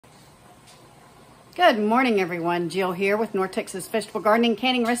Good morning, everyone. Jill here with North Texas Vegetable Gardening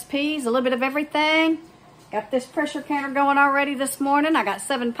Canning Recipes. A little bit of everything. Got this pressure canner going already this morning. I got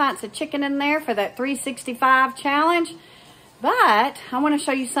 7 pints of chicken in there for that 365 challenge. But I want to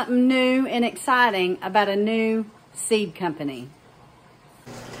show you something new and exciting about a new seed company.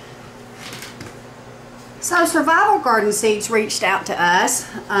 So Survival Garden Seeds reached out to us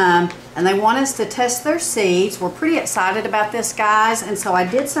and they want us to test their seeds. We're pretty excited about this, guys, and so I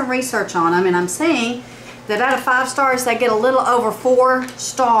did some research on them, and I'm seeing that out of 5 stars they get a little over 4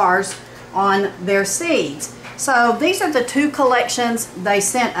 stars on their seeds. So these are the 2 collections they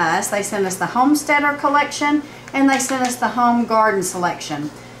sent us. They sent us the Homesteader collection and they sent us the Home Garden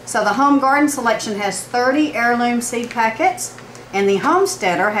selection. So the Home Garden selection has 30 heirloom seed packets, and the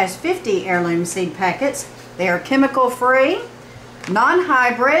Homesteader has 50 heirloom seed packets. They are chemical free,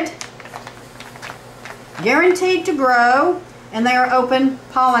 non-hybrid, guaranteed to grow, and they are open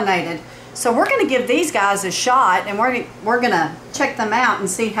pollinated. So we're going to give these guys a shot, and we're going to check them out and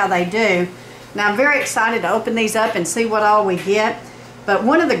see how they do. Now I'm very excited to open these up and see what all we get. But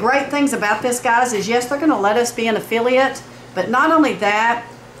one of the great things about this, guys, is yes, they're going to let us be an affiliate, but not only that,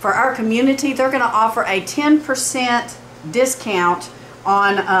 for our community, they're going to offer a 10% discount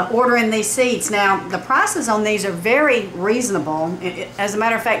on ordering these seeds. Now the prices on these are very reasonable. As a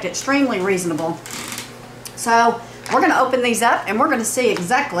matter of fact, extremely reasonable. So we're going to open these up and we're going to see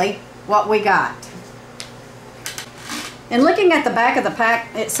exactly what we got. And looking at the back of the pack,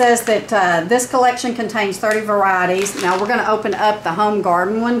 it says that this collection contains 30 varieties. Now we're going to open up the Home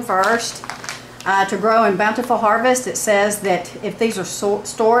Garden one first. To grow in bountiful harvest, it says that if these are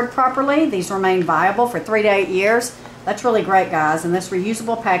stored properly, these remain viable for 3 to 8 years. That's really great, guys, and this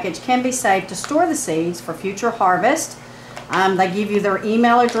reusable package can be saved to store the seeds for future harvest. They give you their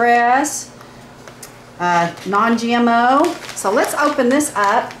email address, non-GMO. So let's open this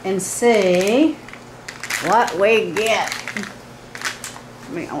up and see what we get.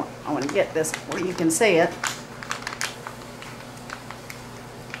 I want to get this where you can see it.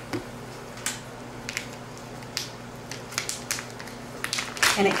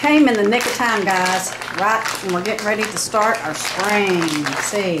 And it came in the nick of time, guys, right when we're getting ready to start our spring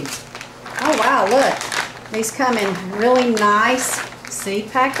seeds. Oh wow, look. These come in really nice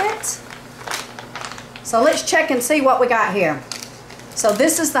seed packets. So let's check and see what we got here. So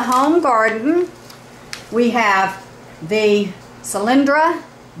this is the Home Garden. We have the Cylindra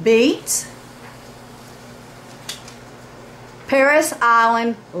beets, Paris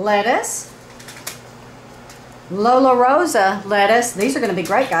Island lettuce, Lola Rosa lettuce. These are going to be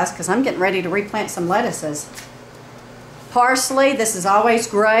great, guys, because I'm getting ready to replant some lettuces. Parsley. This is always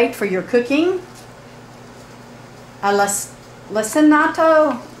great for your cooking.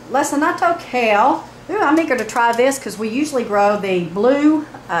 Lacinato kale. Ooh, I'm eager to try this because we usually grow the blue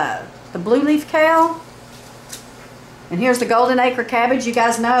leaf kale. And here's the golden acre cabbage. You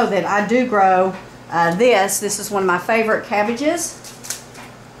guys know that I do grow this. This is one of my favorite cabbages.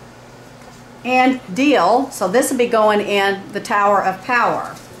 And dill, so this will be going in the Tower of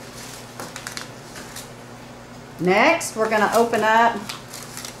Power. Next, we're going to open up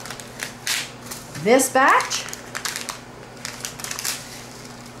this batch.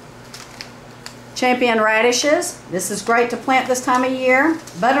 Champion radishes. This is great to plant this time of year.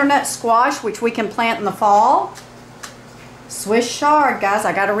 Butternut squash, which we can plant in the fall. Swiss chard, guys.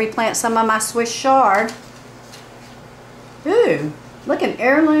 I got to replant some of my Swiss chard. Ooh. Look, an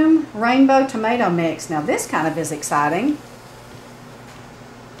heirloom rainbow tomato mix. Now this kind of is exciting.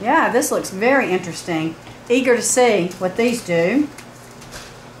 Yeah, this looks very interesting. Eager to see what these do.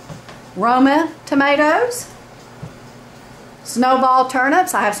 Roma tomatoes. Snowball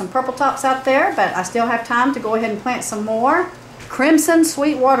turnips. I have some purple tops out there, but I still have time to go ahead and plant some more. Crimson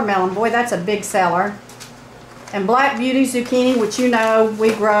sweet watermelon. Boy, that's a big seller. And Black Beauty zucchini, which you know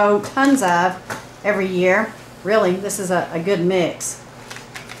we grow tons of every year. Really, this is a good mix.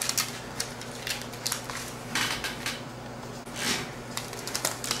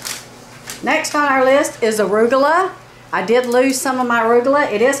 Next on our list is arugula. I did lose some of my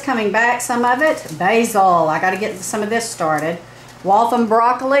arugula. It is coming back, some of it. Basil. I got to get some of this started. Waltham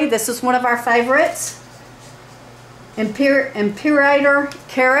broccoli. This is one of our favorites. Imperator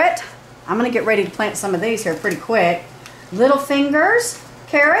carrot. I'm going to get ready to plant some of these here pretty quick. Little fingers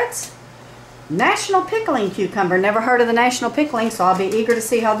carrots. National pickling cucumber. Never heard of the national pickling, so I'll be eager to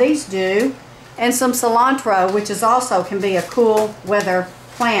see how these do. And some cilantro, which is also can be a cool weather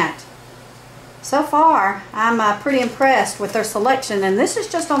plant. So far, I'm pretty impressed with their selection, and this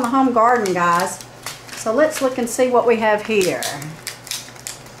is just on the Home Garden, guys. So let's look and see what we have here.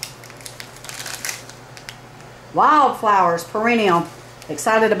 Wildflowers, perennial.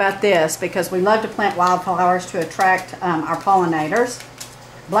 Excited about this because we love to plant wildflowers to attract our pollinators.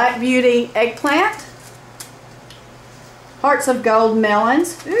 Black Beauty eggplant. Hearts of Gold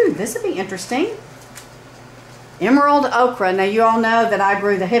melons. Ooh, this would be interesting. Emerald okra. Now you all know that I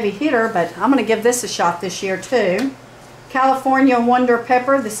grew the heavy hitter, but I'm going to give this a shot this year too. California Wonder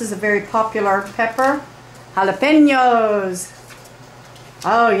pepper. This is a very popular pepper. Jalapenos.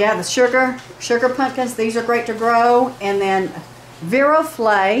 Oh yeah, the sugar pumpkins. These are great to grow. And then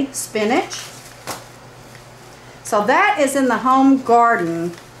Viroflay spinach. So that is in the home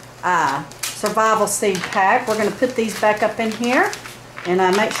garden survival seed pack. We're going to put these back up in here and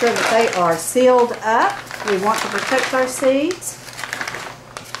make sure that they are sealed up. We want to protect our seeds.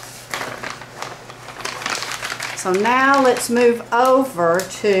 So now let's move over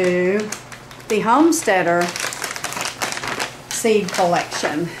to the Homesteader seed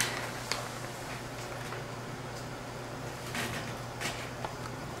collection.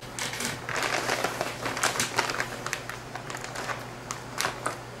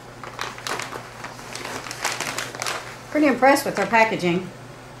 Pretty impressed with their packaging.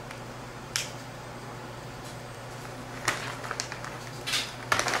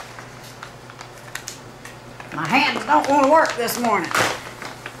 My hands don't want to work this morning.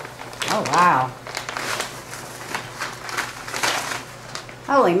 Oh wow.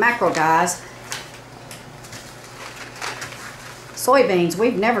 Holy mackerel, guys. Soybeans.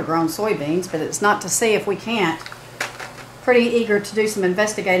 We've never grown soybeans, but it's not to see if we can't. Pretty eager to do some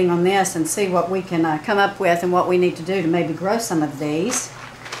investigating on this and see what we can come up with and what we need to do to maybe grow some of these.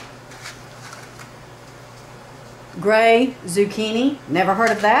 Gray zucchini. Never heard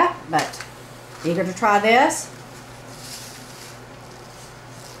of that, but eager to try this.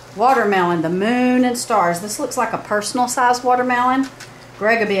 Watermelon, the moon and stars. This looks like a personal size watermelon.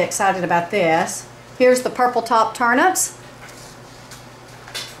 Greg will be excited about this. Here's the purple top turnips.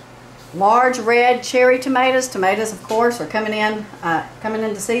 Large red cherry tomatoes. Tomatoes, of course, are coming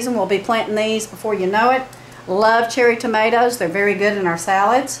into season. We'll be planting these before you know it. Love cherry tomatoes. They're very good in our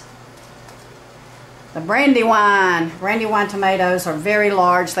salads. The Brandywine tomatoes are very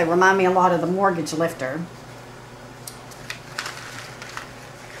large. They remind me a lot of the Mortgage Lifter.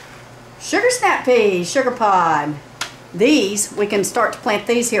 Sugar snap peas, sugar pod. These, we can start to plant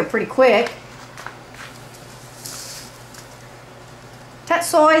these here pretty quick.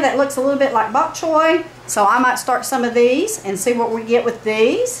 Tatsoi, that looks a little bit like bok choy, so I might start some of these and see what we get with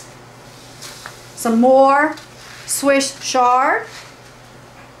these. Some more Swiss chard.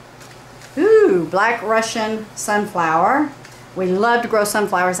 Ooh, Black Russian sunflower. We love to grow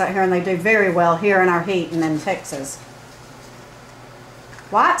sunflowers out here, and they do very well here in our heat and in Texas.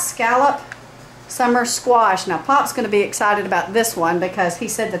 White scallop summer squash. Now Pop's going to be excited about this one because he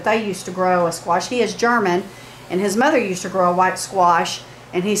said that they used to grow a squash. He is German, and his mother used to grow a white squash,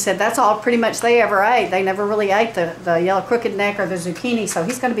 and he said that's all pretty much they ever ate. They never really ate the yellow crooked neck or the zucchini, so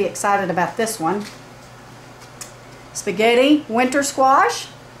he's going to be excited about this one. Spaghetti winter squash.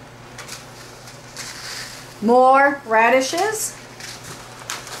 More radishes.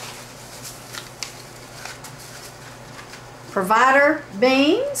 Provider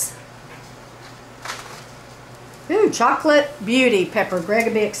beans. Ooh, chocolate beauty pepper. Greg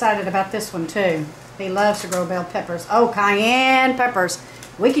will be excited about this one too. He loves to grow bell peppers. Oh, cayenne peppers.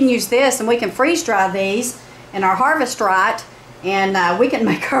 We can use this and we can freeze dry these in our Harvest Right, and we can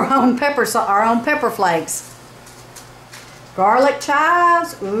make our own peppers, our own pepper flakes. Garlic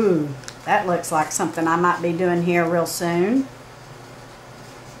chives. Ooh, that looks like something I might be doing here real soon.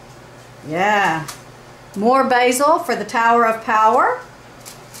 Yeah. More basil for the Tower of Power.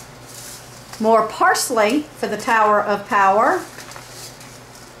 More parsley for the Tower of Power.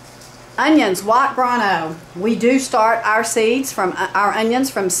 Onions, white grano. We do start our seeds from our onions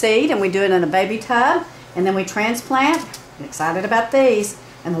from seed, and we do it in a baby tub, and then we transplant. I'm excited about these.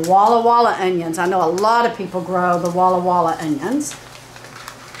 And the Walla Walla onions. I know a lot of people grow the Walla Walla onions.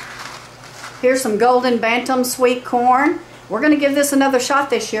 Here's some Golden Bantam sweet corn. We're going to give this another shot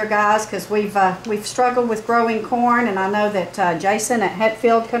this year, guys, because we've struggled with growing corn, and I know that Jason at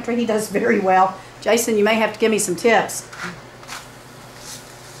Hetfield Country, he does very well. Jason, you may have to give me some tips.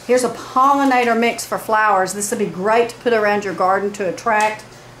 Here's a pollinator mix for flowers. This would be great to put around your garden to attract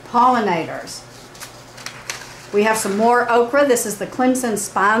pollinators. We have some more okra. This is the Clemson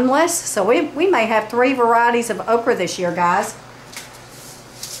Spineless. So we may have 3 varieties of okra this year, guys.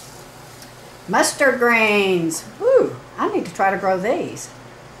 Mustard greens. Ooh, I need to try to grow these.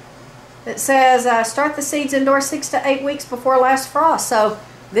 It says start the seeds indoors 6 to 8 weeks before last frost. So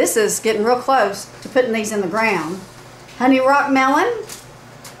this is getting real close to putting these in the ground. Honey rock melon.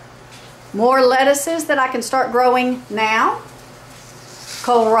 More lettuces that I can start growing now.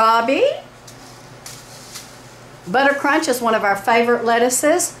 Kohlrabi. Butter Crunch is one of our favorite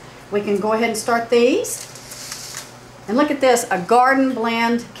lettuces. We can go ahead and start these. And look at this, a garden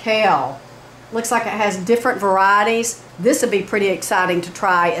blend kale. Looks like it has different varieties. This would be pretty exciting to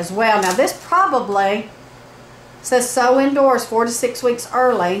try as well. Now this probably says sow indoors 4 to 6 weeks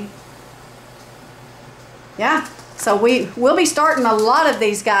early. Yeah, so we'll be starting a lot of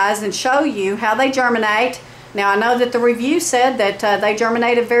these guys and show you how they germinate. Now I know that the review said that they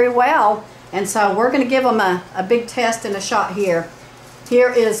germinated very well. And so we're going to give them a big test and a shot here. Here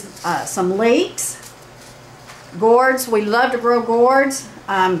is some leeks, gourds. We love to grow gourds.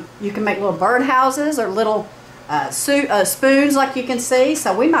 You can make little birdhouses or little spoons like you can see.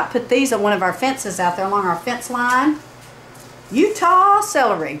 So we might put these on one of our fences out there along our fence line. Utah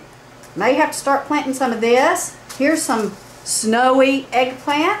celery. May have to start planting some of this. Here's some snowy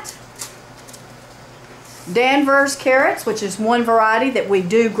eggplant. Danvers carrots, which is one variety that we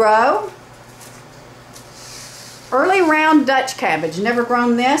do grow. Early round Dutch cabbage, never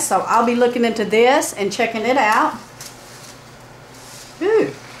grown this, so I'll be looking into this and checking it out.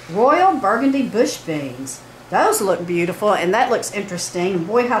 Ooh, Royal Burgundy bush beans. Those look beautiful and that looks interesting.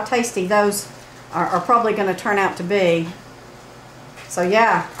 Boy, how tasty those are probably going to turn out to be. So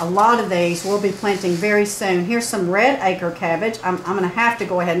yeah, a lot of these we'll be planting very soon. Here's some red acre cabbage. I'm going to have to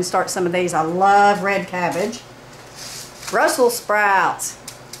go ahead and start some of these. I love red cabbage. Brussels sprouts.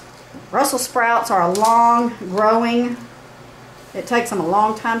 Brussels sprouts are a long growing, it takes them a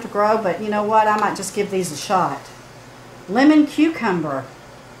long time to grow, but you know what, I might just give these a shot. Lemon cucumber.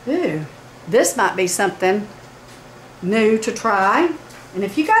 Ooh, this might be something new to try. And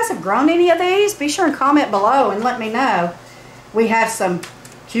if you guys have grown any of these, be sure and comment below and let me know. We have some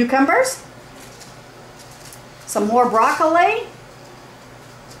cucumbers, some more broccoli.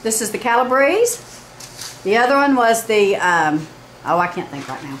 This is the calabrese. The other one was the, oh, I can't think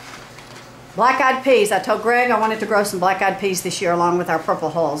right now. Black-eyed peas. I told Greg I wanted to grow some black-eyed peas this year along with our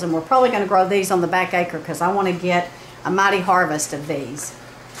purple hulls. And we're probably going to grow these on the back acre because I want to get a mighty harvest of these.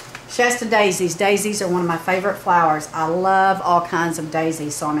 Shasta daisies. Daisies are one of my favorite flowers. I love all kinds of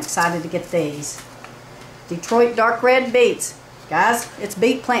daisies, so I'm excited to get these. Detroit dark red beets. Guys, it's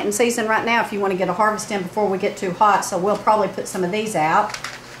beet planting season right now if you want to get a harvest in before we get too hot. So we'll probably put some of these out.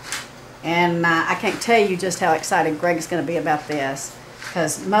 And I can't tell you just how excited Greg is going to be about this.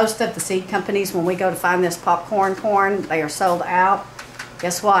 Because most of the seed companies, when we go to find this popcorn corn, they are sold out.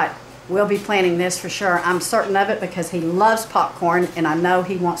 Guess what? We'll be planting this for sure. I'm certain of it because he loves popcorn and I know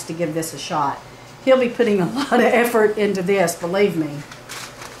he wants to give this a shot. He'll be putting a lot of effort into this, believe me.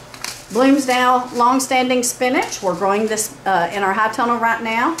 Bloomsdale long-standing spinach. We're growing this in our high tunnel right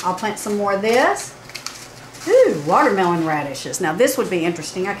now. I'll plant some more of this. Ooh, watermelon radishes. Now this would be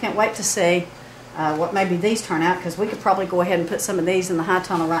interesting. I can't wait to see what maybe these turn out because we could probably go ahead and put some of these in the high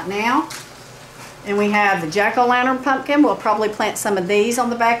tunnel right now. And we have the jack-o'-lantern pumpkin. We'll probably plant some of these on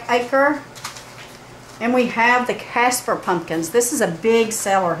the back acre. And we have the Casper pumpkins. This is a big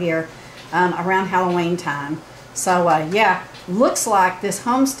seller here around Halloween time. So yeah, looks like this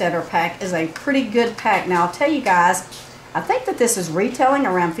Homesteader pack is a pretty good pack. Now I'll tell you guys, I think that this is retailing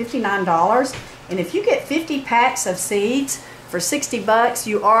around $59. And if you get 50 packs of seeds for 60 bucks,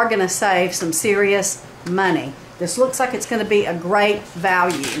 you are going to save some serious money. This looks like it's going to be a great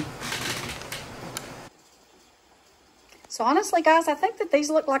value. So honestly, guys, I think that these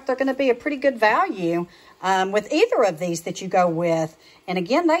look like they're going to be a pretty good value with either of these that you go with. And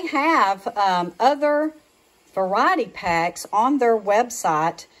again, they have other variety packs on their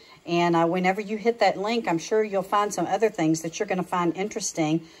website. And whenever you hit that link, I'm sure you'll find some other things that you're going to find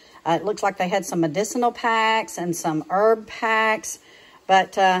interesting. It looks like they had some medicinal packs and some herb packs.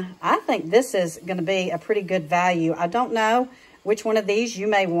 But I think this is going to be a pretty good value. I don't know which one of these you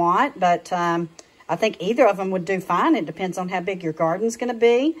may want, but I think either of them would do fine. It depends on how big your garden's going to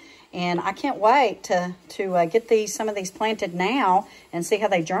be. And I can't wait to get some of these planted now and see how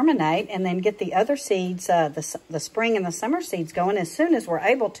they germinate, and then get the other seeds, the spring and the summer seeds going as soon as we're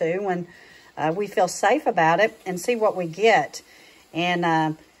able to, when we feel safe about it, and see what we get.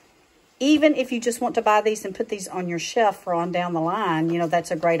 And even if you just want to buy these and put these on your shelf for on down the line, you know, that's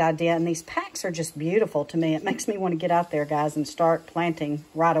a great idea. And these packs are just beautiful to me. It makes me want to get out there, guys, and start planting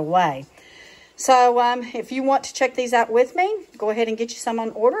right away. So if you want to check these out with me, go ahead and get you some on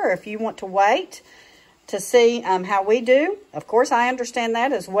order. Or if you want to wait to see how we do, of course, I understand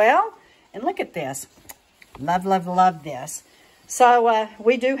that as well. And look at this. Love, love, love this. So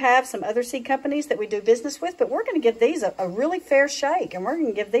we do have some other seed companies that we do business with, but we're going to give these a really fair shake, and we're going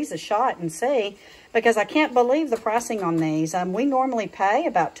to give these a shot and see, because I can't believe the pricing on these. We normally pay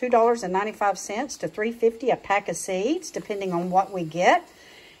about $2.95 to $3.50 a pack of seeds, depending on what we get.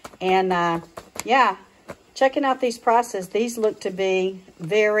 And yeah, checking out these prices, these look to be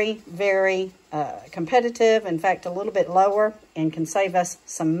very, very competitive. In fact, a little bit lower, and can save us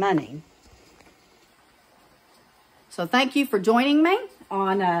some money. So thank you for joining me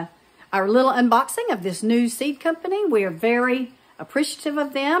on our little unboxing of this new seed company. We are very appreciative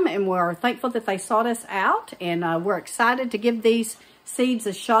of them, and we're thankful that they sought us out, and we're excited to give these seeds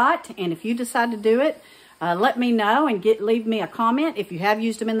a shot. And if you decide to do it, let me know and leave me a comment. If you have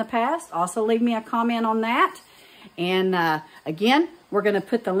used them in the past, also leave me a comment on that. And again, we're going to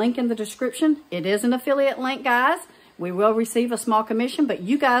put the link in the description. It is an affiliate link, guys. We will receive a small commission, but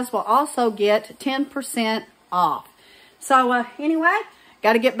you guys will also get 10% off. So anyway,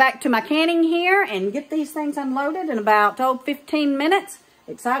 got to get back to my canning here and get these things unloaded in about 15 minutes.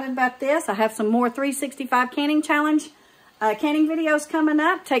 Excited about this. I have some more 365 canning challenge canning videos coming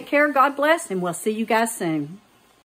up. Take care, God bless, and we'll see you guys soon.